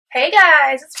Hey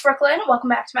guys, it's Brooklyn. Welcome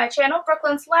back to my channel,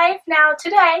 Brooklyn's Life. Now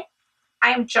today,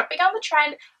 I am jumping on the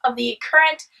trend of the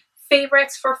current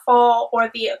favorites for fall or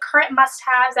the current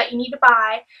must-haves that you need to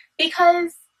buy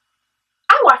because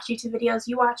I watch YouTube videos,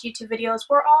 you watch YouTube videos,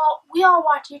 we all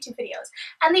watch YouTube videos.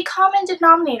 And the common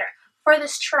denominator for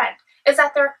this trend is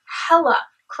that they're hella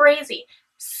crazy,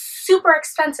 super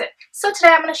expensive. So today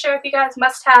I'm going to share with you guys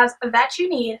must-haves that you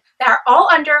need that are all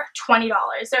under $20.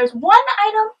 There's one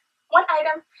item,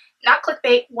 not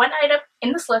clickbait, one item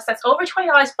in this list that's over $20,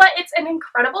 but it's an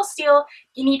incredible steal.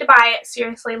 You need to buy it.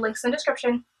 Seriously, links in the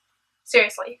description.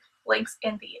 Seriously, links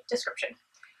in the description.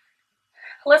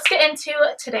 Let's get into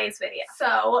today's video.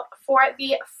 So for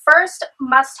the first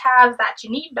must-have that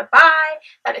you need to buy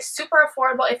that is super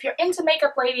affordable, if you're into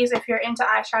makeup, ladies, if you're into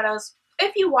eyeshadows,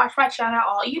 if you watch my channel at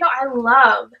all, you know I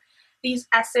love these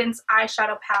Essence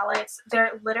eyeshadow palettes.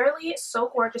 They're literally so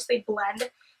gorgeous. They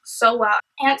blend so well.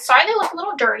 And sorry they look a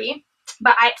little dirty,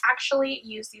 but I actually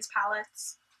use these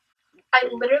palettes. I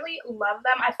literally love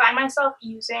them. I find myself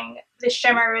using the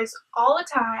shimmers all the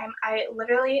time. I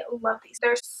literally love these.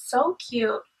 They're so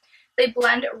cute. They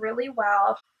blend really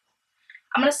well.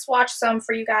 I'm going to swatch some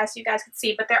for you guys so you guys can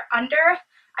see, but they're under,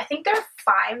 I think they're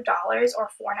 $5 or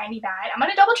 $4.99. I'm going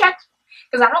to double check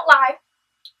because I don't lie,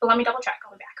 but let me double check.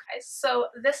 I'll be back, guys. So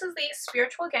this is the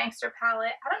Spiritual Gangster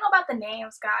palette. I don't know about the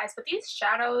names, guys, but these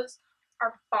shadows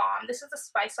are bomb. This is the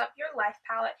Spice Up Your Life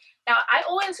palette. Now,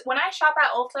 when I shop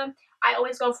at Ulta, I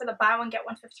always go for the buy one get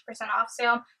one 50% off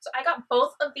sale. So I got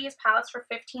both of these palettes for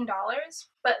 $15.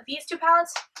 But these two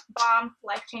palettes, bomb,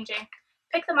 life-changing.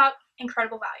 Pick them up,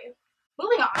 incredible value.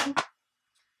 Moving on.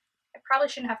 I probably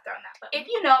shouldn't have thrown that, but if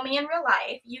you know me in real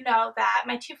life, you know that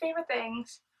my two favorite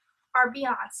things are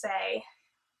Beyonce.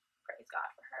 Praise God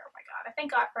for her. Oh my God. I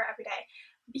thank God for her every day.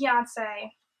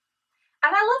 Beyonce.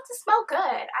 And I love to smell good.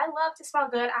 I love to smell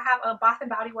good. I have a Bath &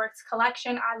 Body Works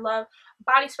collection. I love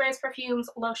body sprays, perfumes,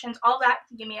 lotions, all that.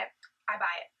 Give me it. I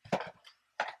buy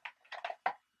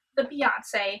it. The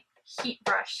Beyonce Heat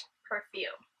Brush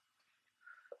Perfume.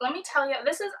 Let me tell you,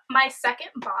 this is my second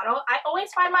bottle. I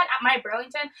always find mine at my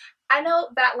Burlington. I know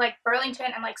that like Burlington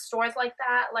and like stores like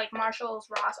that, like Marshalls,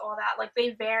 Ross, all that, like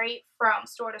they vary from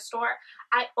store to store.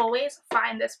 I always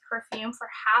find this perfume for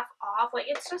half off. Like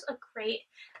it's just a great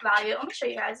value. Let me show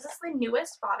you guys. This is the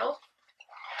newest bottle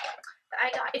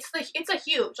that I got. It's a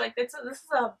huge, like this is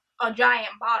a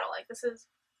giant bottle. Like this is,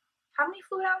 how many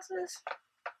fluid ounces?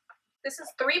 This is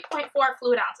 3.4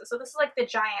 fluid ounces. So this is like the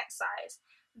giant size.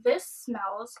 This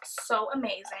smells so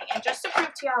amazing, and just to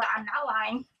prove to y'all that I'm not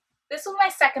lying, this was my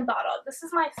second bottle. This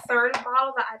is my third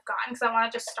bottle that I've gotten because I want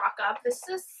to just stock up. This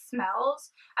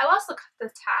smells, I lost the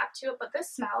tab to it, but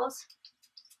this smells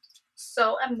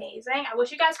so amazing. I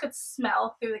wish you guys could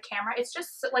smell through the camera. It's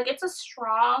just like, it's a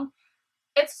strong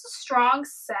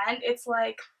scent. It's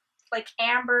like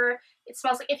amber. It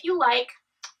smells like, if you like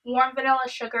warm vanilla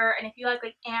sugar and if you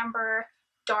like amber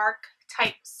dark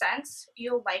type scents,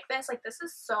 you'll like this. Like this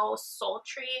is so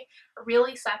sultry,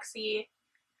 really sexy.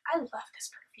 I love this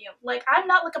perfume. Like I'm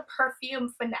not like a perfume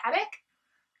fanatic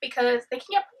because they can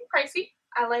get pretty pricey.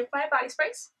 I like my body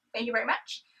sprays. Thank you very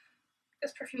much.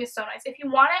 This perfume is so nice. If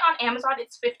you want it on Amazon,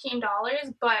 it's $15,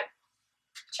 but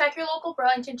check your local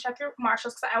Burlington, check your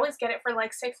Marshalls, because I always get it for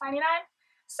like $6.99,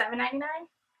 $7.99.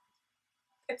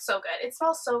 It's so good. It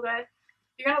smells so good.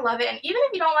 You're gonna love it, and even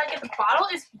if you don't like it, the bottle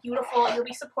is beautiful. You'll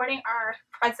be supporting our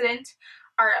president,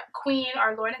 our queen,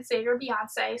 our Lord and Savior,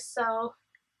 Beyonce. So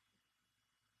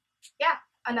yeah,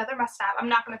 another must-have. I'm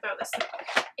not gonna throw this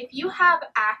away. If you have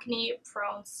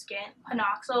acne-prone skin,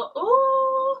 Panoxyl.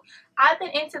 Ooh, I've been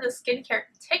into the skincare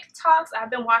TikToks. I've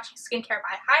been watching Skincare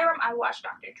by Hiram. I watch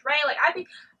Dr. Dre. Like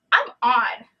I'm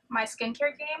on my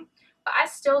skincare game. But I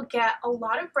still get a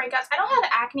lot of breakouts. I don't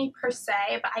have acne per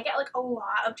se, but I get like a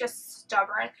lot of just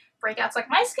stubborn breakouts. Like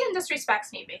my skin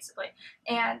disrespects me basically.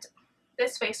 And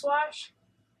this face wash,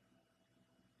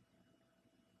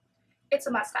 it's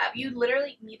a must-have. You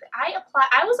literally need it.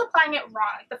 I was applying it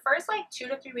wrong. Like the first like 2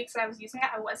 to 3 weeks that I was using it,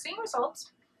 I was seeing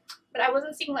results, but I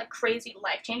wasn't seeing like crazy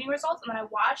life-changing results. And then I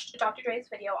watched Dr. Dre's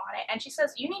video on it, and she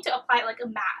says you need to apply it like a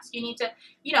mask. You need to,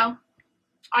 you know,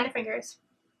 on your fingers,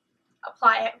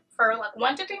 apply it for like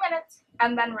 1 to 3 minutes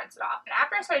and then rinse it off. And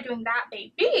after I started doing that,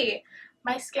 baby,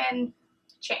 my skin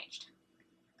changed.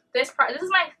 This is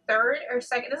my third or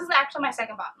second, this is actually my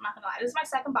second bottle, I'm not gonna lie. This is my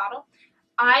second bottle.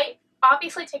 I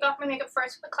obviously take off my makeup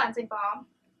first with a cleansing balm.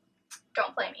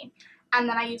 Don't blame me. And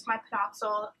then I use my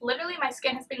Panoxyl. Literally my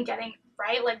skin has been getting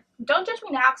bright. Like, don't judge me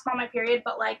now because I'm on my period,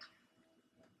 but like,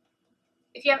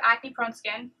 if you have acne prone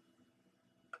skin,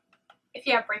 if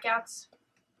you have breakouts,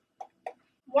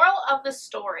 moral of the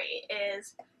story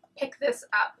is pick this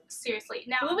up, seriously.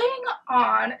 Now, moving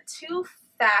on to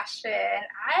fashion.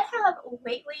 I have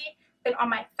lately been on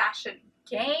my fashion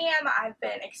game. I've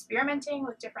been experimenting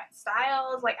with different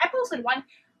styles. Like, I posted one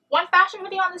fashion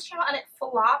video on this channel and it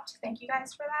flopped. Thank you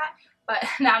guys for that. But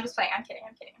no, I'm just playing. I'm kidding.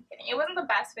 It wasn't the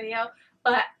best video,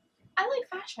 but I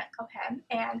like fashion, okay?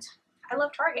 And I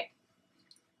love Target.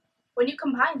 When you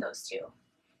combine those two,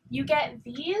 you get,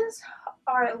 these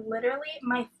are literally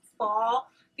my fall.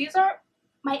 These are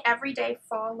my everyday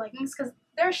fall leggings because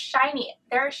they're shiny.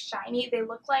 They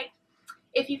look like,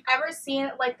 if you've ever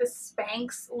seen like the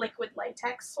Spanx liquid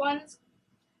latex ones,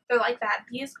 they're like that.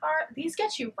 These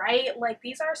get you right. Like,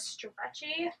 these are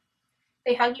stretchy.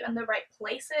 They hug you in the right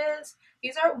places.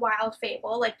 These are Wild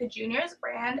Fable, like the Juniors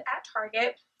brand at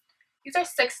Target. These are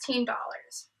 $16.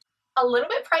 A little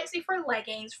bit pricey for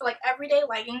leggings, for like everyday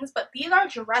leggings, but these are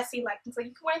dressy leggings. Like,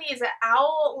 you can wear these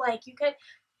out, like you could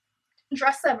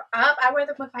dress them up. I wear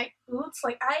them with my boots.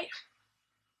 Like,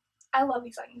 I love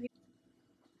these leggings.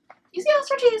 You see how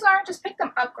stretchy these are? Just pick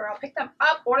them up, girl. Pick them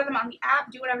up, order them on the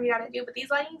app, do whatever you gotta do. But these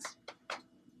leggings,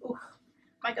 oof,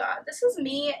 my god. This is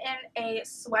me in a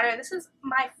sweater. This is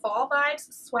my fall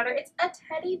vibes sweater. It's a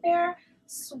teddy bear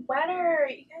sweater.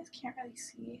 You guys can't really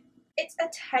see. It's a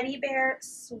teddy bear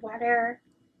sweater.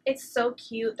 It's so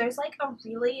cute. There's like a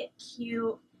really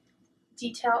cute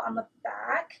detail on the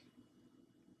back.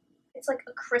 It's like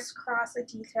a crisscross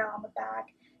detail on the back.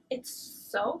 It's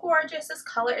so gorgeous. This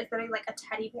color is literally like a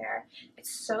teddy bear. It's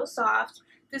so soft.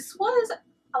 This was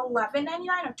 $11.99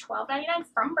 or $12.99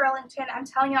 from Burlington. I'm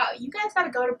telling y'all, you guys gotta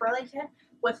go to Burlington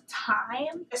with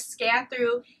time. Just scan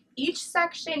through each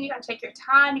section. You gotta take your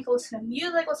time. You can listen to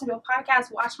music, listen to a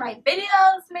podcast, watch my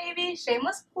videos maybe,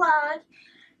 shameless plug,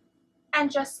 and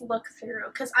just look through.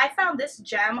 Because I found this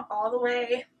gem all the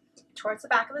way towards the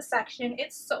back of the section.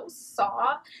 It's so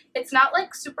soft. It's not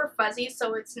like super fuzzy,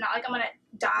 so it's not like I'm gonna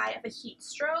die of a heat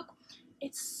stroke.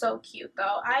 It's so cute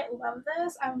though. I love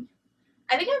this.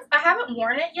 I think I haven't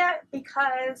worn it yet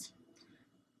because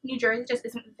New Jersey just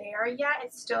isn't there yet.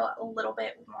 It's still a little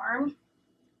bit warm,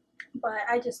 but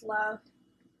I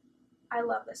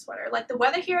love this sweater. Like, the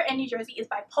weather here in New Jersey is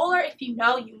bipolar. If you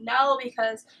know, you know,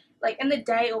 because like in the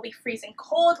day it will be freezing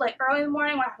cold, like early in the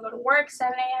morning when I have to go to work,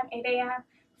 7 a.m., 8 a.m.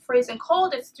 freezing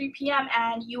cold. It's 3 p.m.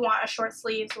 and you want a short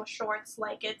sleeves with shorts.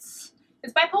 Like, it's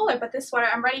bipolar. But this sweater,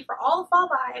 I'm ready for all the fall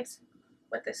vibes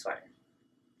with this sweater.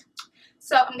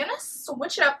 So I'm gonna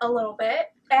switch it up a little bit,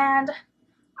 and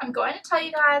I'm going to tell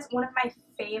you guys one of my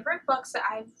favorite books that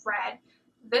I've read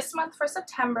this month for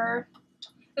September.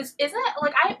 This isn't,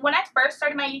 like, when I first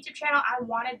started my YouTube channel, I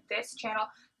wanted this channel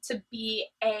to be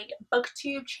a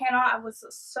booktube channel. I was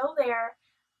so there,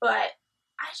 but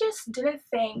I just didn't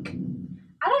think,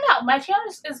 I don't know, my channel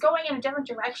is going in different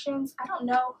directions. I don't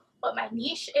know what my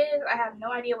niche is. I have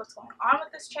no idea what's going on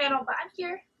with this channel, but I'm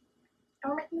here and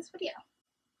we're making this video.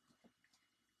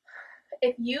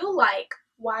 If you like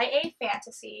YA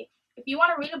fantasy, if you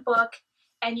want to read a book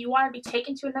and you want to be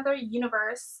taken to another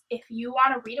universe, if you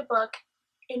want to read a book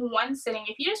in one sitting,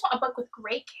 if you just want a book with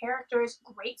great characters,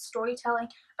 great storytelling,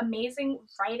 amazing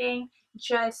writing,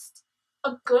 just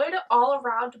a good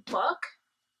all-around book,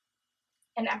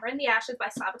 and Ember in the Ashes by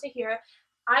Slava Tahir,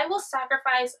 I will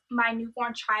sacrifice my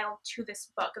newborn child to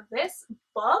this book. This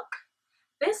book,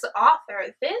 this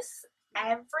author,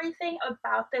 everything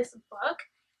about this book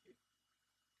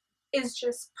is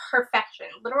just perfection,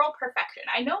 literal perfection.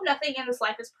 I know nothing in this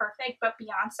life is perfect but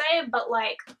Beyonce, but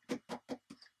like,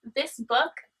 this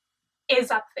book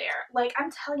is up there. Like, I'm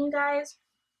telling you guys,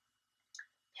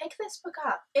 pick this book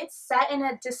up. It's set in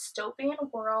a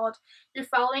dystopian world. You're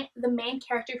following the main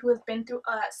character who has been through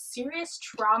a serious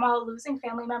trauma, losing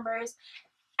family members,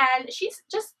 and she's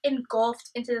just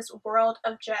engulfed into this world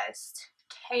of just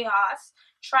chaos,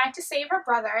 trying to save her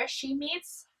brother. She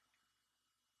meets,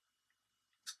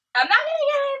 I'm not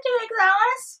gonna get into it because I don't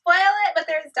want to spoil it, but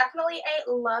there's definitely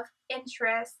a love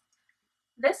interest.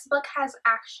 This book has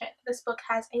action. This book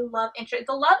has a love interest.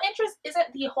 The love interest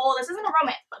isn't the whole, this isn't a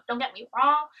romance book, don't get me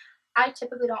wrong. I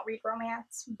typically don't read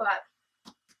romance, but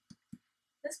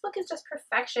this book is just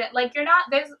perfection. Like, you're not,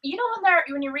 there's, you know,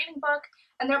 when you're reading a book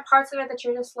and there are parts of it that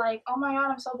you're just like, oh my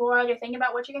god, I'm so bored. You're thinking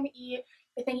about what you're gonna eat.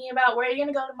 You're thinking about where you're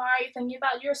gonna go tomorrow. You're thinking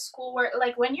about your schoolwork.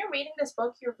 Like, when you're reading this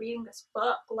book, you're reading this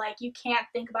book. Like, you can't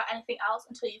think about anything else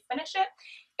until you finish it.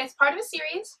 It's part of a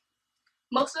series.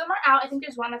 Most of them are out. I think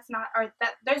there's one that's not, or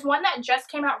that there's one that just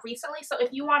came out recently. So if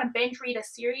you want to binge read a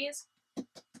series,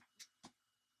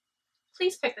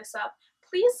 please pick this up.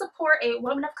 Please support a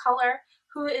woman of color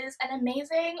who is an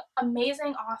amazing,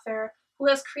 amazing author who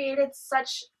has created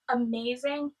such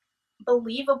amazing,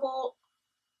 believable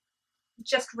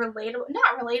just relatable,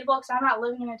 not relatable because I'm not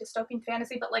living in a dystopian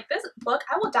fantasy, but like this book,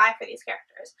 I will die for these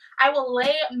characters. I will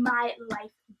lay my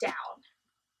life down.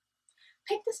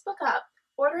 Pick this book up,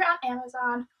 order it on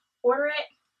Amazon, order it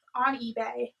on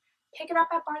eBay, pick it up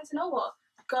at Barnes & Noble,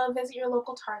 go visit your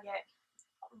local Target,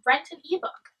 rent an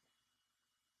ebook.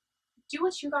 Do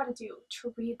what you gotta do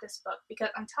to read this book because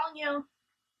I'm telling you,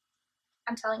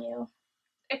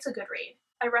 it's a good read.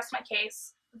 I rest my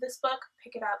case. This book,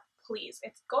 pick it up, please.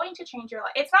 It's going to change your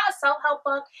life. It's not a self-help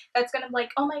book that's gonna be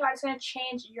like, oh my god, it's gonna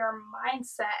change your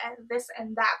mindset and this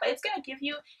and that, but it's gonna give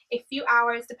you a few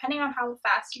hours, depending on how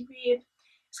fast you read.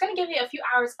 It's gonna give you a few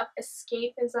hours of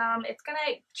escapism. It's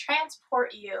gonna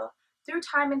transport you through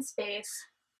time and space,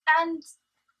 and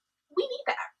we need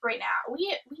that right now. We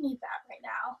need that right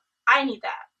now. I need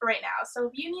that right now. So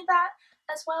if you need that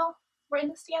as well, we're in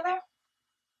this together.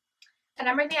 And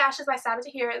Remember the Ashes by Sabbath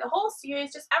to Hear, the whole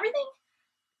series, just everything,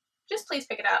 just please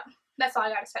pick it up. That's all I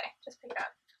gotta say. Just pick it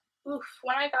up. Oof,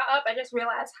 when I got up, I just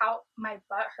realized how my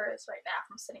butt hurts right now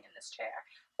from sitting in this chair.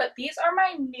 But these are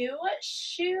my new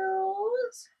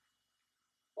shoes.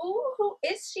 Ooh, who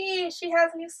is she? She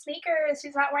has new sneakers.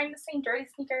 She's not wearing the same dirty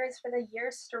sneakers for the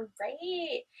year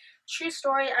straight. True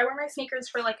story, I wear my sneakers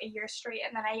for like a year straight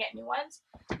and then I get new ones.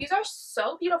 These are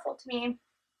so beautiful to me.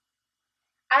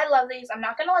 I love these. I'm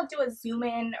not gonna like do a zoom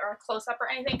in or a close up or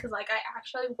anything because like I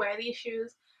actually wear these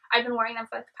shoes. I've been wearing them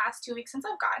for like the past 2 weeks since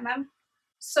I've gotten them.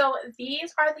 So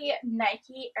these are the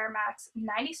Nike Air Max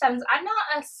 97s. I'm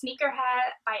not a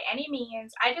sneakerhead by any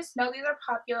means. I just know these are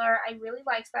popular. I really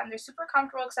like them. They're super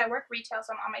comfortable because I work retail,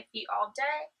 so I'm on my feet all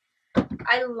day.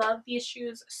 I love these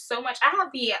shoes so much. I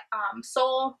have the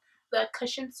sole, the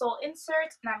cushion sole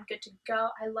inserts, and I'm good to go.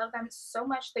 I love them so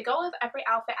much. They go with every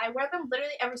outfit. I wear them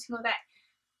literally every single day.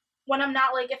 When I'm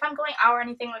not like, if I'm going out or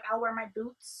anything, like I'll wear my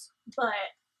boots,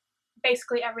 but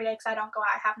basically every day because I don't go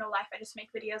out. I have no life. I just make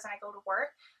videos and I go to work.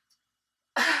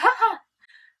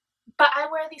 But I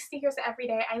wear these sneakers every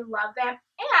day. I love them.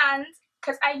 And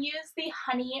because I use the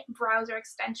Honey browser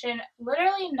extension,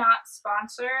 literally not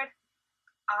sponsored,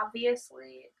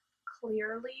 obviously,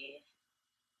 clearly.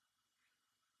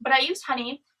 But I used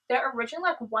Honey. They're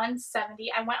originally like $170.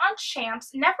 I went on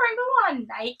Champs. Never go on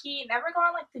Nike. Never go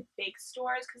on like the big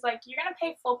stores because like you're going to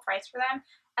pay full price for them.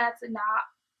 And that's not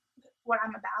what I'm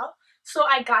about. So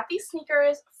I got these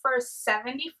sneakers for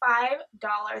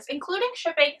 $75, including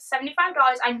shipping. $75.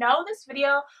 I know this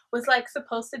video was like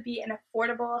supposed to be an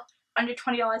affordable under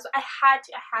 $20, but I had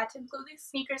to include these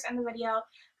sneakers in the video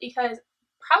because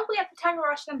probably at the time you're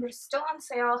watching them, they're still on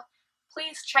sale.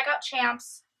 Please check out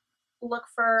Champs. Look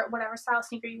for whatever style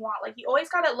sneaker you want. Like you always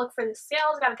gotta look for the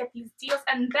sales, gotta get these deals,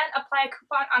 and then apply a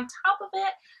coupon on top of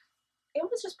it. It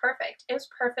was just perfect. It was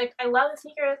perfect. I love the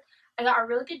sneakers. I got a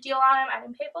really good deal on them. I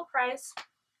didn't pay full price.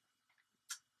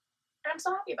 And I'm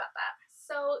so happy about that.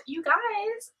 So you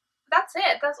guys, that's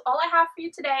it. That's all I have for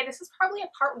you today. This is probably a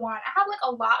part 1. I have like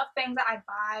a lot of things that I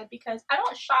buy because I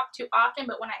don't shop too often,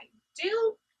 but when I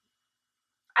do,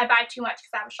 I buy too much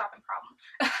because I have a shopping problem.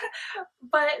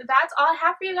 But that's all I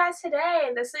have for you guys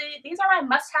today. These are my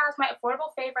must-haves, my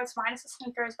affordable favorites, minus the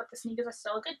sneakers, but the sneakers are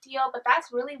still a good deal. But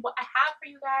that's really what I have for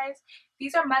you guys.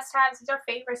 These are must-haves. These are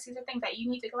favorites. These are things that you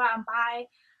need to go out and buy.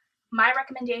 My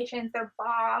recommendations, they're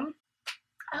bomb.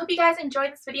 I hope you guys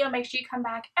enjoyed this video. Make sure you come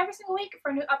back every single week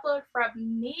for a new upload from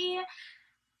me.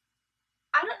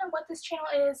 I don't know what this channel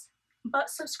is, but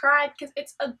subscribe because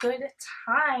it's a good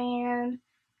time.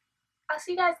 I'll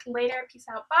see you guys later. Peace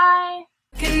out. Bye.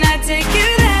 Can I take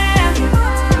you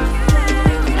there?